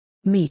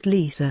Meet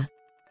Lisa.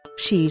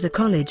 She's a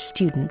college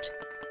student.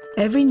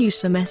 Every new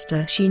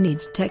semester she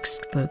needs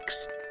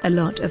textbooks, a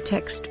lot of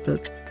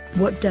textbooks.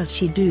 What does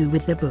she do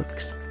with the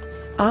books?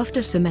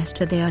 After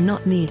semester they are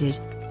not needed.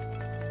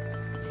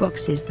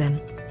 Boxes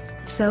them.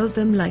 Sells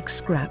them like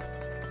scrap.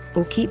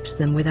 Or keeps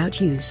them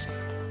without use.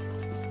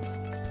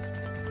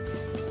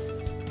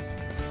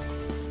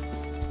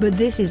 But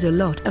this is a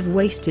lot of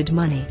wasted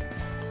money.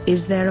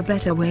 Is there a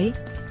better way?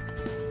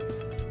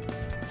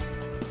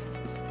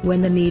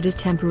 When the need is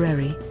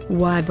temporary,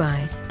 why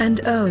buy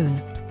and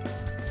own?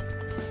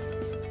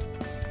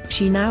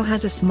 She now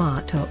has a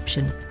smart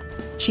option.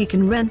 She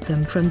can rent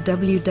them from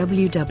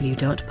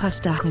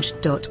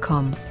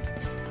www.pustakkosh.com.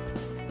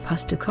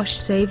 Pustakkosh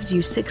saves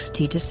you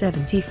 60 to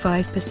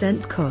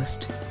 75%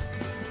 cost.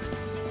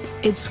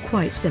 It's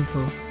quite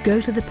simple. Go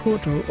to the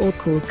portal or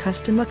call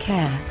customer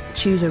care,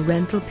 choose a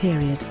rental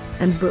period,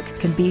 and book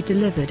can be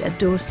delivered at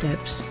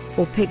doorsteps,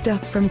 or picked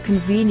up from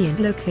convenient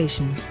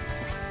locations.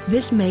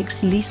 This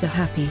makes Lisa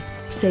happy,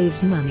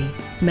 saves money,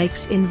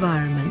 makes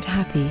environment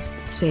happy,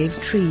 saves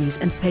trees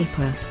and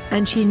paper,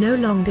 and she no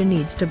longer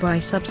needs to buy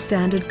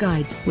substandard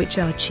guides which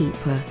are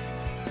cheaper.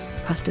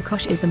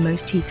 Pustakkosh is the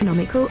most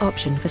economical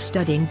option for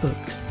studying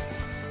books.